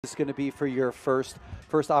is going to be for your first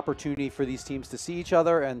opportunity for these teams to see each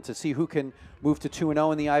other and to see who can move to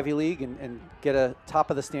 2-0 in the Ivy League and get a top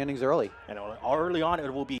of the standings early. And early on,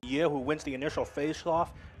 it will be Yale who wins the initial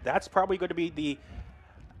face-off. That's probably going to be the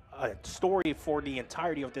story for the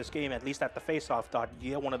entirety of this game, at least at the face-off dot.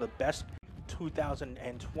 Yale, one of the best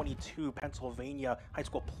 2022 Pennsylvania High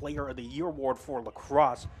School Player of the Year award for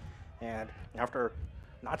lacrosse. And after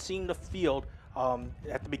not seeing the field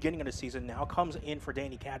at the beginning of the season, now comes in for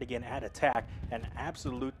Danny Cadigan at attack, and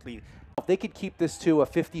absolutely. If they could keep this to a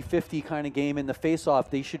 50-50 kind of game in the face-off,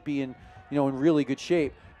 they should be in really good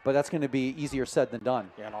shape. But that's going to be easier said than done.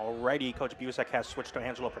 Yeah, and already Coach Busek has switched to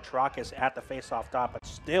Angelo Petrakis at the face-off dot, but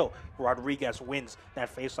still Rodriguez wins that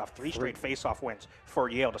face-off. Three straight face-off wins for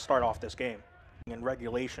Yale to start off this game in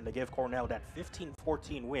regulation to give Cornell that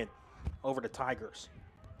 15-14 win over the Tigers.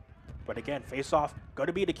 But again, face-off going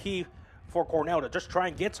to be the key for Cornell to just try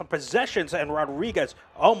and get some possessions, and Rodriguez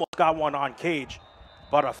almost got one on cage.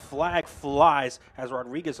 But a flag flies as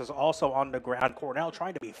Rodriguez is also on the ground. Cornell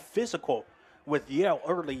trying to be physical with Yale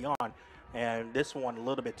early on, and this one a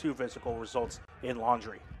little bit too physical results in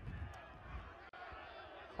laundry.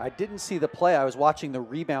 I didn't see the play. I was watching the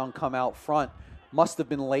rebound come out front. Must have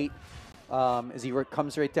been late as he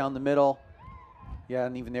comes right down the middle. Yeah,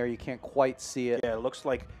 and even there you can't quite see it. Yeah, it looks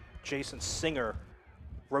like Jason Singer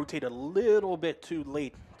rotated a little bit too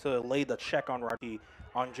late to lay the check on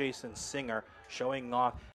Jason Singer, showing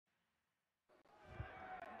off.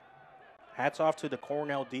 Hats off to the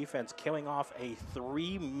Cornell defense, killing off a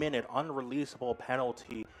 3-minute unreleasable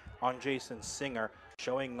penalty on Jason Singer,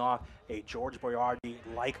 showing off a George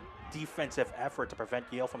Boyardi-like defensive effort to prevent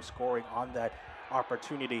Yale from scoring on that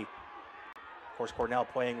opportunity. Of course, Cornell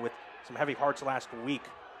playing with some heavy hearts last week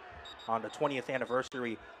on the 20th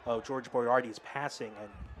anniversary of George Boyardi's passing, and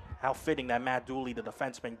how fitting that Matt Dooley, the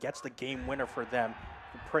defenseman, gets the game winner for them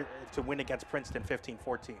to win against Princeton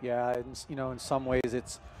 15-14. Yeah, in some ways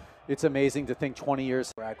it's amazing to think 20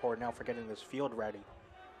 years. Brad Cornell for getting this field ready.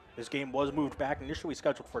 This game was moved back, initially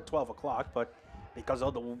scheduled for 12 o'clock, but because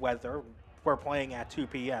of the weather, we're playing at 2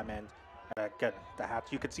 p.m. And again,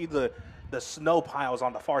 you could see the snow piles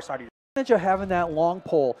on the far side of your. The advantage of having that long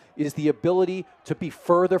pole is the ability to be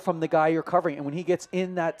further from the guy you're covering, and when he gets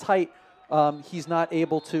in that tight, he's not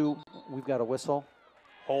able to. We've got a whistle.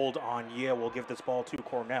 Hold on, Yale will give this ball to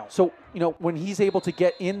Cornell. So when he's able to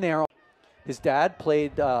get in there. His dad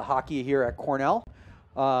played hockey here at Cornell,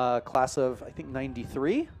 class of, I think,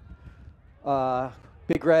 93.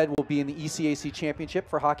 Big Red will be in the ECAC championship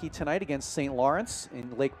for hockey tonight against St. Lawrence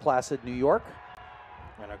in Lake Placid, New York.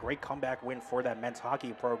 And a great comeback win for that men's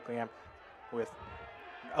hockey program with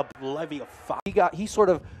a levy of 5. He sort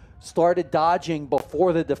of started dodging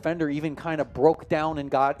before the defender even kind of broke down and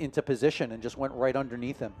got into position and just went right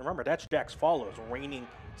underneath him. Remember, that's Jax Follows, reigning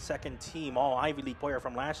second-team All-Ivy League player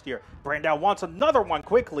from last year. Brandow wants another one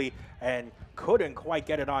quickly and couldn't quite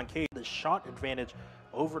get it on cage. The shot advantage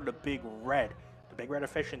over the Big Red. The Big Red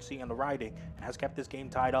efficiency and the riding has kept this game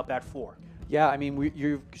tied up at 4. Yeah, I mean,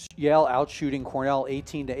 Yale outshooting Cornell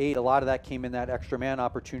 18-8. A lot of that came in that extra man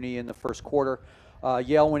opportunity in the first quarter.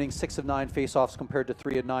 Yale winning 6 of 9 faceoffs compared to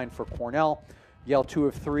 3 of 9 for Cornell. Yale 2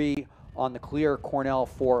 of 3 on the clear. Cornell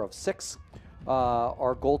 4 of 6.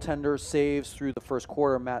 Our goaltender saves through the first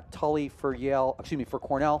quarter. Matt Tully for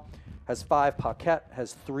Cornell has 5. Paquette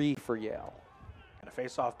has 3 for Yale. And the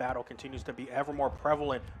face-off battle continues to be ever more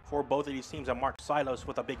prevalent for both of these teams. And Marc Psyllos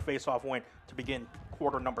with a big face-off win to begin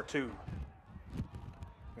quarter number 2.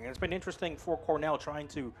 And it's been interesting for Cornell trying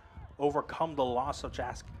to overcome the loss of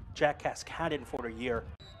Jack Cascadin for the year.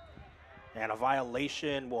 And a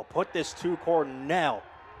violation will put this to Cornell.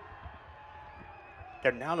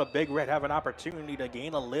 And now the Big Red have an opportunity to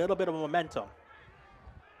gain a little bit of momentum.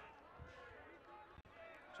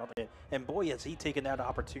 And boy, has he taken that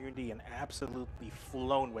opportunity and absolutely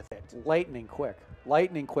flown with it. Lightning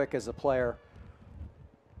quick as a player.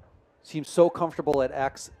 Seems so comfortable at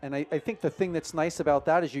X, and I think the thing that's nice about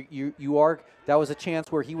that is that was a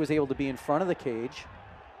chance where he was able to be in front of the cage.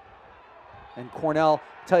 And Cornell,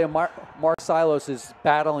 tell you, Marc Psyllos is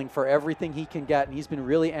battling for everything he can get, and he's been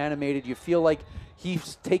really animated. You feel like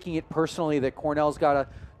he's taking it personally that Cornell's got to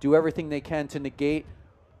do everything they can to negate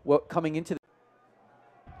what coming into the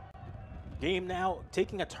game now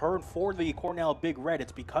taking a turn for the Cornell Big Red.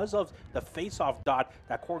 It's because of the face-off dot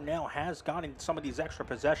that Cornell has gotten some of these extra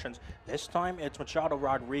possessions. This time it's Machado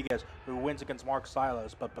Rodriguez who wins against Marc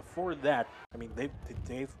Psyllos. But before that, I mean,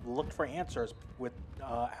 they've looked for answers with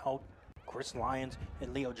how Chris Lyons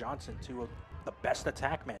and Leo Johnson, two of the best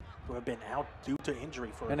attackmen who have been out due to injury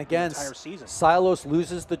for the entire season. Psyllos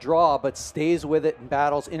loses the draw but stays with it and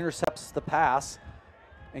battles, intercepts the pass.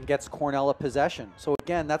 and gets Cornell a possession. So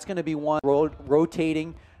again, that's going to be one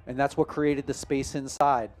rotating, and that's what created the space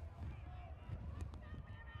inside.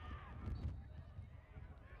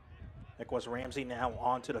 It was Ramsey now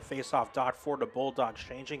onto the face-off dot for the Bulldogs,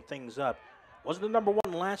 changing things up. Wasn't the number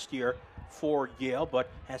one last year for Yale, but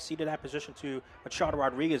has ceded that position to Machado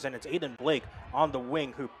Rodriguez, and it's Aiden Blake on the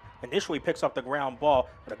wing who initially picks up the ground ball,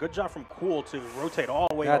 but a good job from Cool to rotate all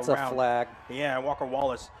the way around. That's a flag. Yeah, and Walker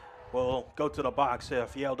Wallace will go to the box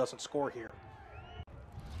if Yale doesn't score here.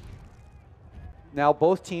 Now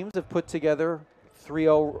both teams have put together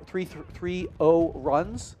 3-0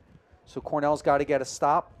 runs, so Cornell's got to get a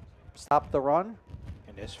stop the run.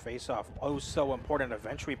 And this face-off, oh so important,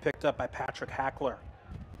 eventually picked up by Patrick Hackler.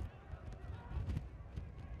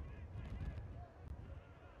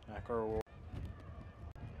 Hackler will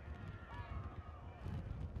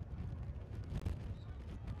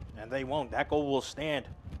and they won't. That goal will stand.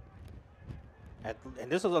 And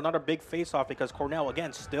this is another big face-off because Cornell,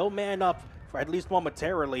 again, still man up for at least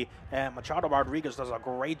momentarily, and Machado Rodriguez does a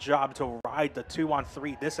great job to ride the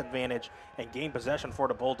 2-on-3 disadvantage and gain possession for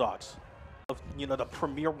the Bulldogs. You know, the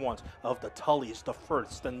premier ones of the Tullys, the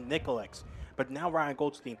Firths, the Nicolaks. But now Ryan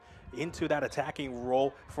Goldstein into that attacking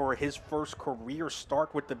role for his first career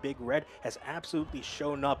start with the Big Red has absolutely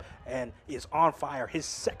shown up and is on fire. His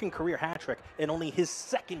second career hat trick in only his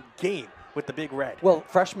second game with the Big Red. Well,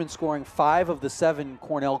 freshman scoring 5 of the 7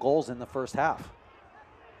 Cornell goals in the first half.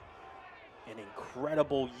 An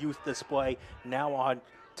incredible youth display now on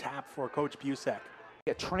tap for Coach Busek.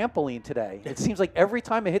 A trampoline today. It seems like every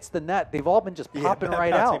time it hits the net, they've all been just popping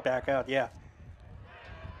right out. Back out, yeah.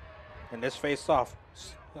 And this face-off.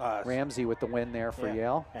 Ramsey with the win there for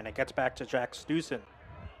Yale. And it gets back to Jack Stewson.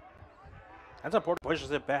 That's important. Pushes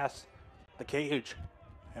it past the cage.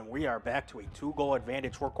 And we are back to a 2-goal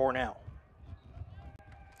advantage for Cornell.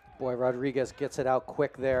 Boy, Rodriguez gets it out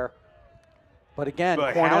quick there. But again,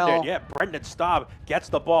 Cornell. Yeah, Brendan Staub gets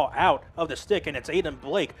the ball out of the stick, and it's Aiden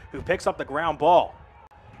Blake who picks up the ground ball.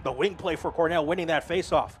 The wing play for Cornell, winning that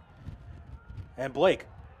faceoff. And Blake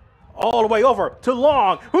all the way over to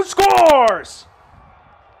Long, who scores!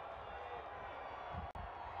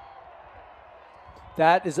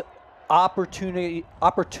 That is opportunity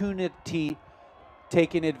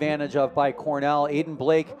taken advantage of by Cornell. Aiden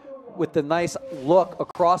Blake with the nice look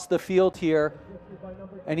across the field here.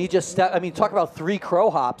 And he just stepped, I mean, talk about 3 crow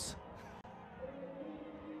hops.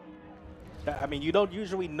 I mean, you don't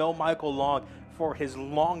usually know Michael Long for his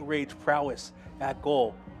long-range prowess at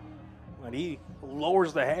goal. When he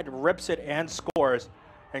lowers the head, rips it, and scores,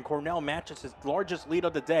 and Cornell matches his largest lead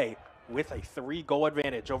of the day with a 3-goal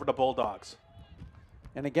advantage over the Bulldogs.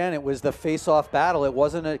 And again, it was the face-off battle. It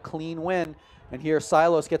wasn't a clean win. And here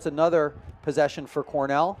Psyllos gets another possession for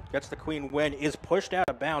Cornell. Gets the clean win, is pushed out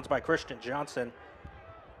of bounds by Christian Johnson.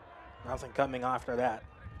 Nothing coming after that.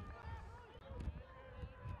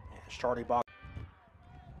 And Charlie Bach.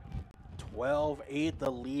 12-8 the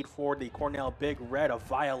lead for the Cornell Big Red. A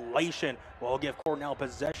violation will give Cornell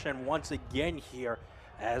possession once again here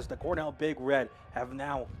as the Cornell Big Red have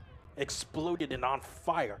now exploded and on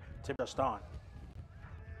fire to just on.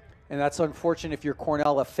 And that's unfortunate if you're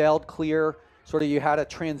Cornell. A failed clear, sort of you had a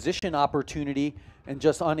transition opportunity and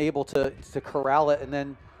just unable to corral it. And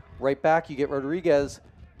then right back you get Rodriguez,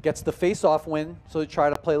 gets the face-off win, so they try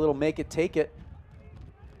to play a little make it, take it.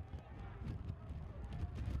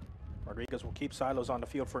 Rodriguez will keep Psyllos on the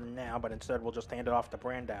field for now, but instead we'll just hand it off to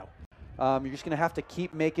Brandow. You're just going to have to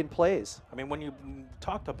keep making plays. I mean, when you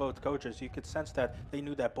talk to both coaches, you could sense that they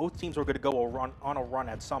knew that both teams were going to go on a run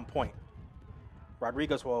at some point.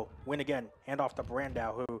 Rodriguez will win again, hand off to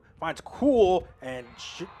Brandow, who finds Cool and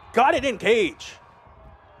got it in cage.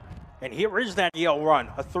 And here is that Yale run.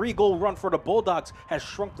 A 3-goal run for the Bulldogs has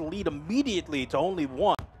shrunk the lead immediately to only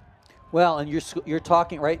 1. Well, and you're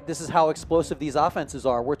talking, right, this is how explosive these offenses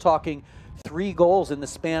are. We're talking 3 goals in the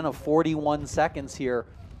span of 41 seconds here.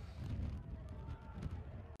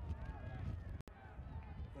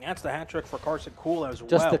 That's the hat trick for Carson Cool as well.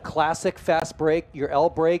 Just the classic fast break, your L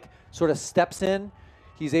break, sort of steps in.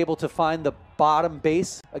 He's able to find the bottom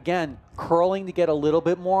base. Again, curling to get a little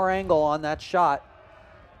bit more angle on that shot.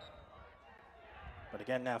 But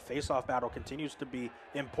again, now face-off battle continues to be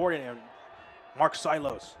important, and Marc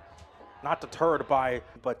Psyllos, not deterred by,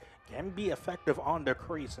 but can be effective on the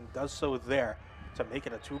crease and does so there to make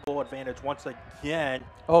it a 2-goal advantage once again.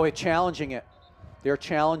 Oh, it's challenging it. They're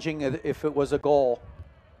challenging if it was a goal.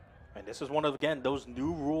 And this is one of, again, those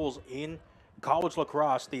new rules in college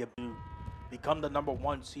lacrosse. They become the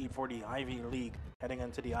 #1 seed for the Ivy League, heading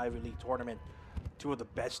into the Ivy League tournament. 2 of the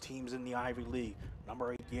best teams in the Ivy League,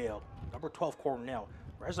 #8 Yale, #12 Cornell,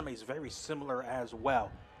 resume is very similar as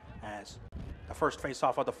well, as the first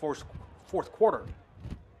face-off of the fourth quarter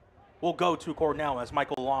will go to Cornell, as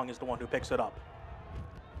Michael Long is the one who picks it up.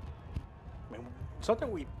 I mean,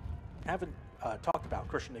 something we haven't talked about,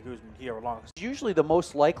 Christian de Guzman here along. Usually the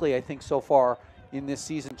most likely, I think, so far in this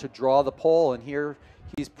season to draw the pole, and here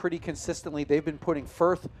he's pretty consistently, they've been putting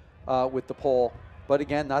Firth with the pole. But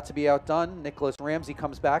again, not to be outdone, Nicholas Ramsey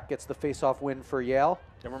comes back, gets the face-off win for Yale.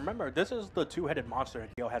 And remember, this is the two-headed monster that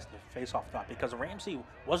Yale has the face-off dot, because Ramsey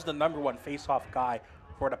was the #1 face-off guy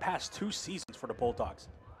for the past 2 seasons for the Bulldogs.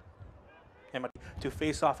 And to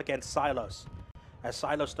face off against Psyllos. As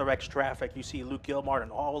Psyllos directs traffic, you see Luke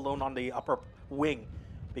Gilmartin all alone on the upper wing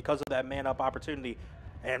because of that man-up opportunity.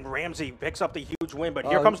 And Ramsey picks up the huge win, but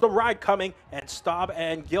here comes the ride coming, and Staub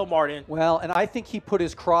and Gilmartin. Well, and I think he put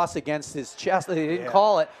his cross against his chest. They didn't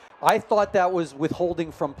call it. I thought that was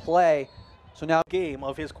withholding from play. So now, Game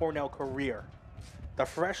of his Cornell career. The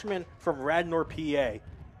freshman from Radnor, PA,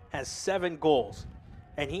 has 7 goals,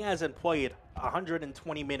 and he hasn't played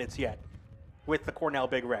 120 minutes yet with the Cornell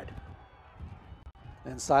Big Red.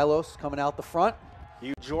 and Psyllos coming out the front.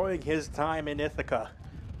 Enjoying his time in Ithaca.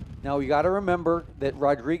 Now you got to remember that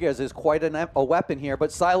Rodriguez is quite a weapon here, but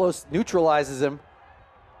Psyllos neutralizes him.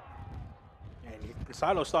 And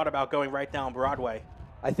Psyllos thought about going right down Broadway.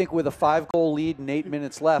 I think with a 5-goal lead and 8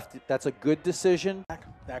 minutes left, that's a good decision.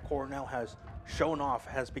 That Cornell has shown off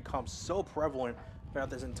has become so prevalent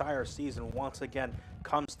throughout this entire season. Once again,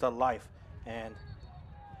 comes to life, and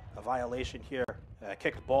a violation here. A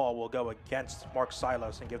kicked ball will go against Marc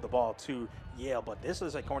Psyllos and give the ball to Yale. But this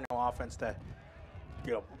is a Cornell offense that,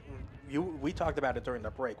 we talked about it during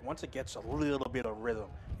the break. Once it gets a little bit of rhythm,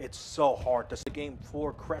 it's so hard. This is the game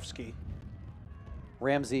for Krefsky.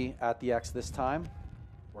 Ramsey at the X this time.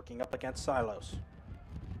 Working up against Psyllos.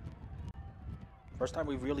 First time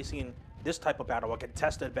we've really seen this type of battle, a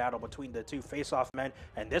contested battle between the two face-off men,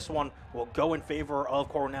 and this one will go in favor of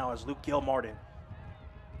Cornell as Luke Gilmartin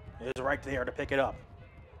is right there to pick it up.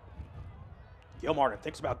 Gilmartin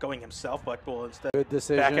thinks about going himself, but will instead Good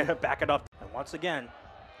decision. back it up. And once again,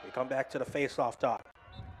 we come back to the face-off dot.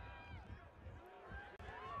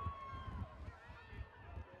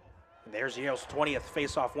 And there's Yale's 20th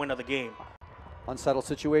face-off win of the game. Unsettled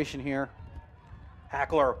situation here.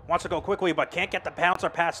 Hackler wants to go quickly, but can't get the bouncer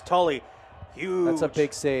past Tully. Huge. That's a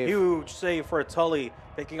big save. Huge save for Tully,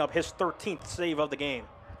 picking up his 13th save of the game.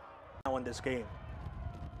 Now in this game.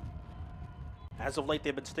 As of late,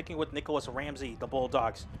 they've been sticking with Nicholas Ramsey, the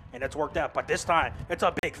Bulldogs, and it's worked out. But this time, it's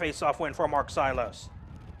a big face-off win for Marc Psyllos.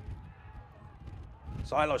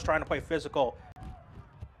 Psyllos trying to play physical.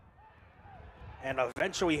 And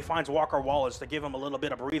eventually he finds Walker Wallace to give him a little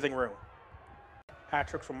bit of breathing room.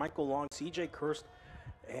 Hat-tricks from Michael Long, CJ Kirst,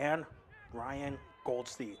 and Ryan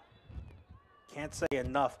Goldstein. Can't say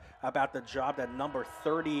enough about the job that number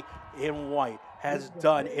 30 in white has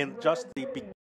done in just the beginning.